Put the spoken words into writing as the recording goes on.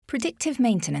Predictive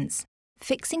maintenance,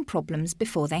 fixing problems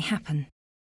before they happen.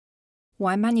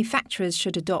 Why manufacturers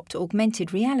should adopt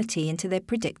augmented reality into their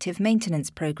predictive maintenance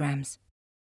programs.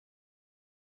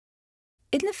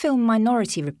 In the film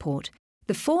Minority Report,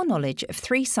 the foreknowledge of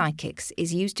 3 psychics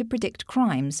is used to predict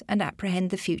crimes and apprehend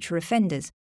the future offenders,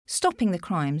 stopping the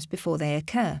crimes before they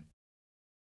occur.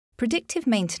 Predictive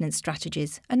maintenance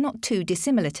strategies are not too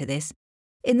dissimilar to this,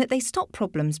 in that they stop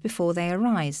problems before they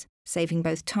arise, saving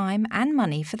both time and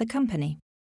money for the company.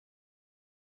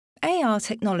 AR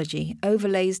technology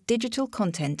overlays digital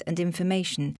content and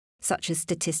information, such as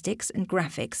statistics and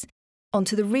graphics,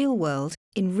 onto the real world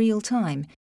in real time,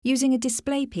 using a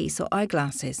display piece or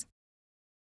eyeglasses.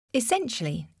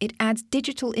 Essentially, it adds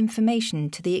digital information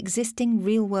to the existing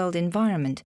real-world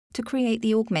environment to create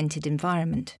the augmented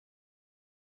environment.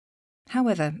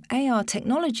 However, AR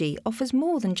technology offers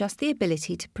more than just the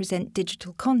ability to present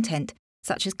digital content,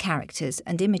 such as characters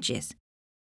and images.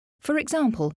 For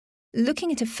example,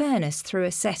 looking at a furnace through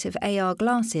a set of AR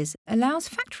glasses allows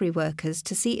factory workers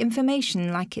to see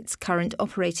information like its current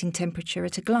operating temperature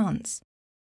at a glance.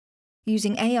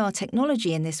 Using AR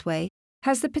technology in this way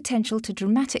has the potential to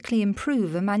dramatically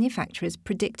improve a manufacturer's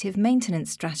predictive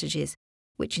maintenance strategies,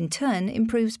 which in turn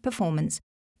improves performance,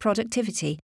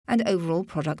 productivity, and overall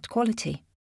product quality.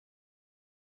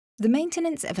 The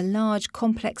maintenance of a large,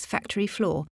 complex factory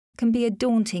floor can be a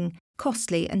daunting,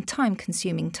 costly, and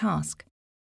time-consuming task.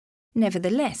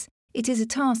 Nevertheless, it is a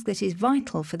task that is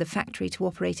vital for the factory to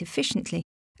operate efficiently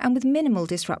and with minimal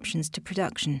disruptions to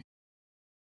production.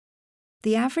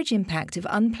 The average impact of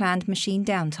unplanned machine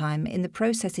downtime in the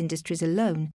process industries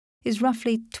alone is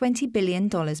roughly $20 billion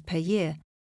per year,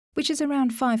 which is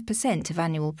around 5% of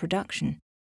annual production.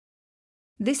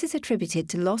 This is attributed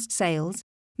to lost sales,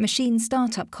 machine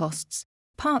startup costs,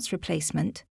 parts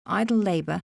replacement, idle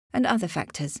labour, and other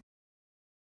factors.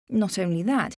 Not only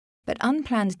that, but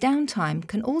unplanned downtime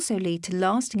can also lead to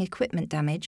lasting equipment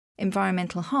damage,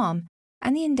 environmental harm,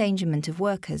 and the endangerment of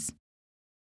workers.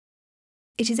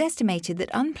 It is estimated that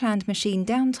unplanned machine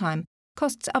downtime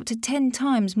costs up to 10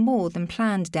 times more than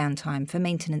planned downtime for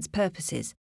maintenance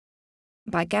purposes.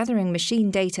 By gathering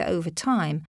machine data over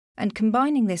time and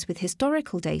combining this with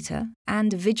historical data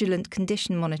and vigilant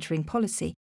condition monitoring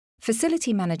policy,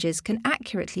 facility managers can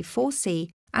accurately foresee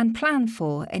and plan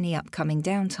for any upcoming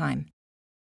downtime.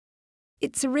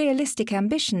 It's a realistic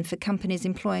ambition for companies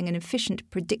employing an efficient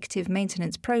predictive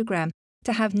maintenance program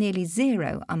to have nearly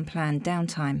zero unplanned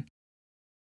downtime.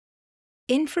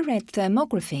 Infrared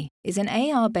thermography is an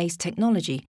AR-based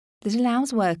technology that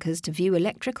allows workers to view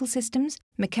electrical systems,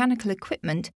 mechanical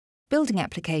equipment, building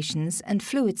applications, and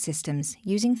fluid systems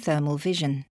using thermal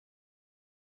vision.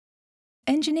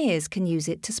 Engineers can use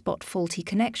it to spot faulty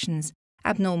connections,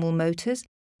 abnormal motors,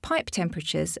 pipe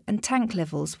temperatures, and tank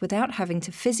levels without having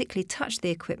to physically touch the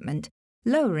equipment,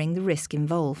 lowering the risk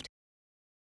involved.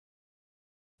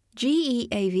 GE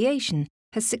Aviation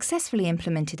has successfully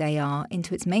implemented AR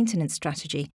into its maintenance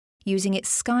strategy using its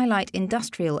Skylight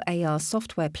Industrial AR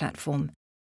software platform.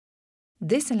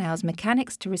 This allows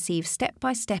mechanics to receive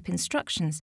step-by-step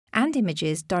instructions and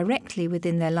images directly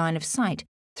within their line of sight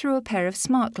through a pair of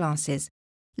smart glasses,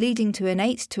 leading to an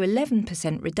 8 to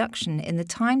 11% reduction in the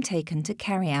time taken to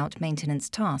carry out maintenance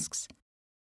tasks.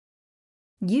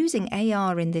 Using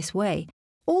AR in this way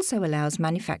also allows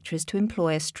manufacturers to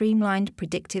employ a streamlined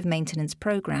predictive maintenance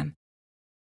program.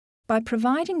 By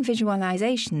providing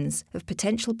visualizations of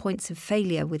potential points of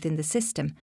failure within the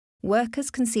system, workers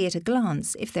can see at a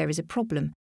glance if there is a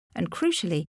problem and,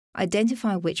 crucially,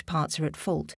 identify which parts are at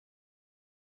fault.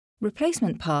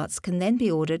 Replacement parts can then be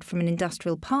ordered from an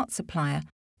industrial parts supplier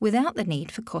without the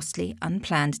need for costly,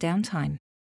 unplanned downtime.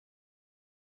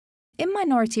 In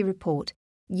Minority Report,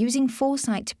 using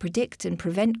foresight to predict and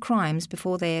prevent crimes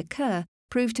before they occur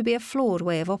proved to be a flawed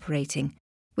way of operating,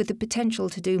 with the potential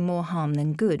to do more harm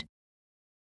than good.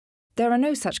 There are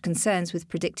no such concerns with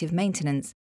predictive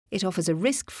maintenance. It offers a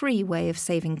risk-free way of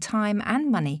saving time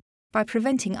and money by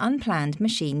preventing unplanned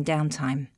machine downtime.